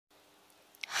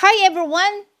Hi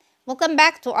everyone! Welcome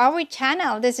back to our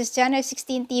channel. This is Channel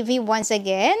 16 TV once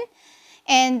again.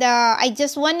 And I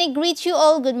just want to greet you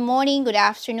all. Good morning, good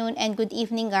afternoon, and good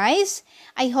evening guys.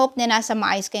 I hope na nasa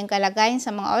maayos kayong kalagayan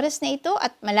sa mga oras na ito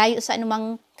at malayo sa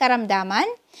anumang karamdaman.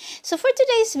 So for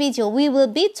today's video, we will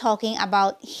be talking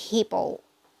about hippo.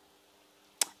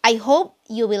 I hope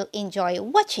you will enjoy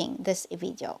watching this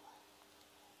video.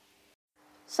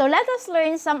 So let us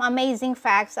learn some amazing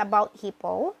facts about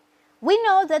hippo. We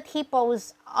know that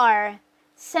hippos are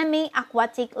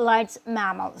semi-aquatic large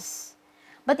mammals.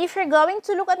 But if you're going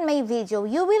to look at my video,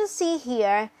 you will see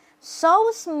here so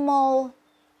small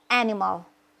animal.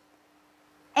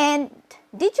 And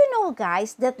did you know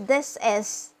guys that this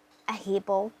is a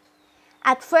hippo?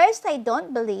 At first, I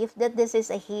don't believe that this is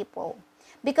a hippo.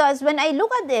 Because when I look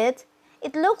at it,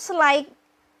 it looks like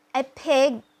a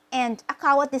pig and a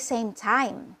cow at the same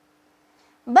time.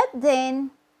 But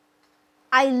then,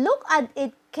 I look at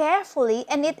it carefully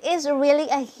and it is really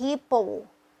a hippo.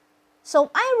 So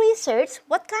I researched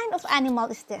what kind of animal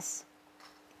is this.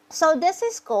 So this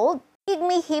is called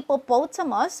pygmy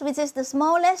hippopotamus, which is the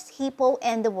smallest hippo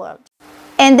in the world.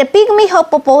 And the pygmy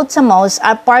hippopotamus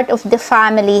are part of the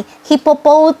family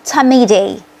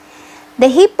Hippopotamidae. The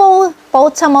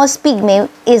hippopotamus pygmy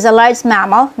is a large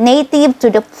mammal native to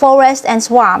the forests and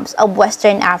swamps of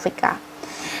Western Africa.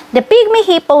 The pygmy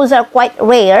hippos are quite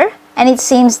rare, and it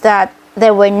seems that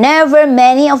there were never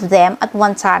many of them at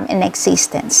one time in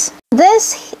existence.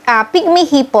 This pygmy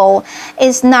hippo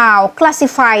is now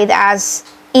classified as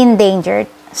endangered.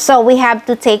 So we have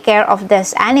to take care of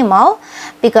this animal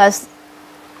because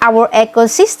our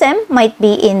ecosystem might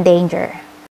be in danger.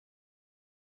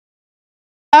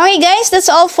 Alright guys, that's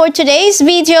all for today's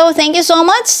video. Thank you so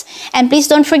much. And please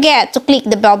don't forget to click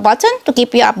the bell button to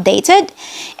keep you updated.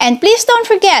 And please don't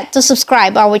forget to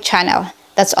subscribe our channel.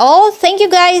 That's all. Thank you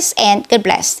guys and God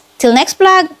bless. Till next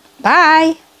vlog.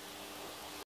 Bye.